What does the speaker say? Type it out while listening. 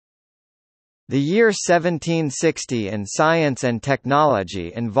The year 1760 in science and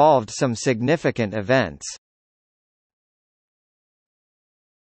technology involved some significant events.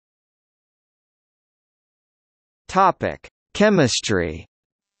 Topic: Chemistry.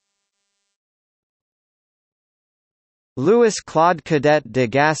 Louis-Claude Cadet de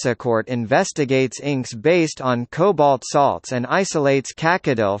Gassecourt investigates inks based on cobalt salts and isolates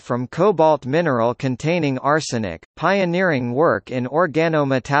cacodyl from cobalt mineral containing arsenic, pioneering work in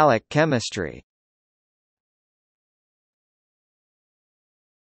organometallic chemistry.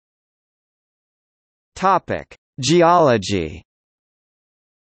 Topic: Geology.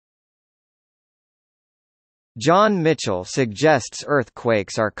 John Mitchell suggests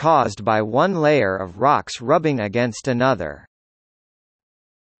earthquakes are caused by one layer of rocks rubbing against another.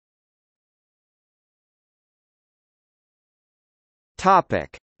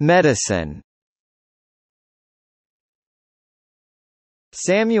 Topic: Medicine.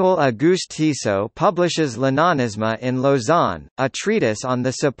 Samuel Auguste Tissot publishes L'Onanisme in Lausanne, a treatise on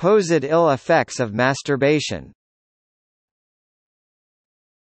the supposed ill effects of masturbation.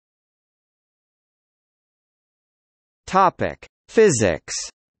 Topic: Physics.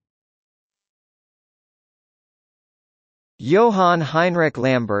 Johann Heinrich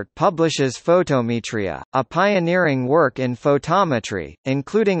Lambert publishes Photometria, a pioneering work in photometry,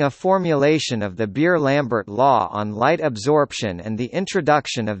 including a formulation of the Beer-Lambert law on light absorption and the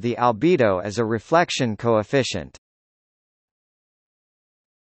introduction of the albedo as a reflection coefficient.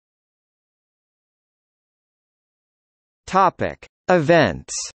 Topic: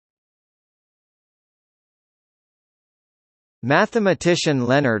 Events. Mathematician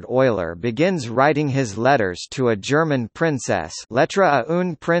Leonhard Euler begins writing his letters to a German princess, Lettre à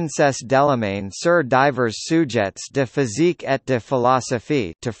une princesse d'Allemagne sur divers sujets de physique et de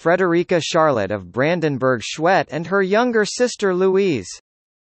philosophie, to Frederica Charlotte of Brandenburg-Schwedt and her younger sister Louise.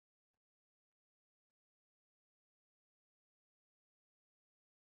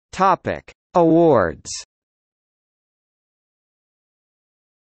 Topic: Awards.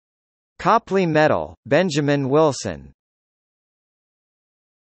 Copley Medal, Benjamin Wilson.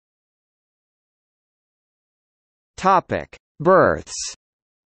 Topic: Births.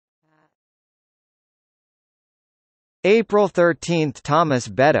 April 13 – Thomas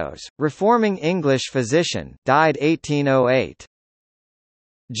Beddoes, reforming English physician, died 1808.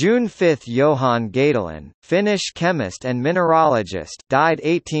 June 5 – Johann Gatelin, Finnish chemist and mineralogist, died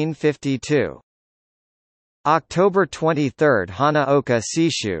 1852. October 23 – Hanaoka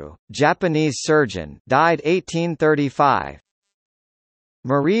Seishu, Japanese surgeon, died 1835.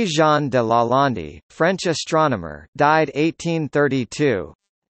 Marie-Jeanne de Lalande, French astronomer, died 1832.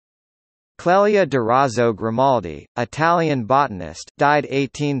 Clelia de Razzo Grimaldi, Italian botanist, died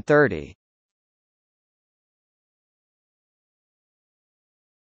 1830.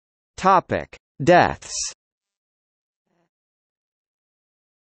 Topic: Deaths.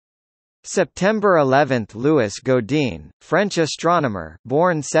 September 11 – Louis Gaudin, French astronomer,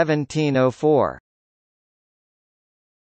 born 1704.